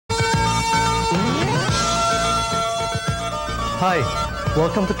Hi,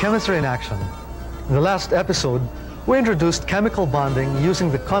 welcome to Chemistry in Action. In the last episode, we introduced chemical bonding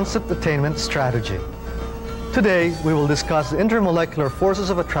using the concept attainment strategy. Today, we will discuss the intermolecular forces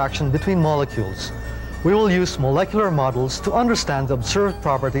of attraction between molecules. We will use molecular models to understand the observed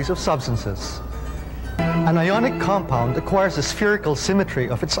properties of substances. An ionic compound acquires the spherical symmetry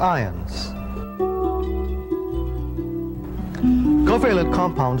of its ions. Covalent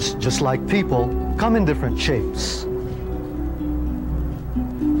compounds, just like people, come in different shapes.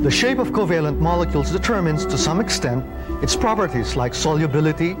 The shape of covalent molecules determines, to some extent, its properties like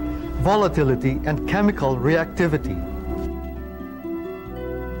solubility, volatility, and chemical reactivity.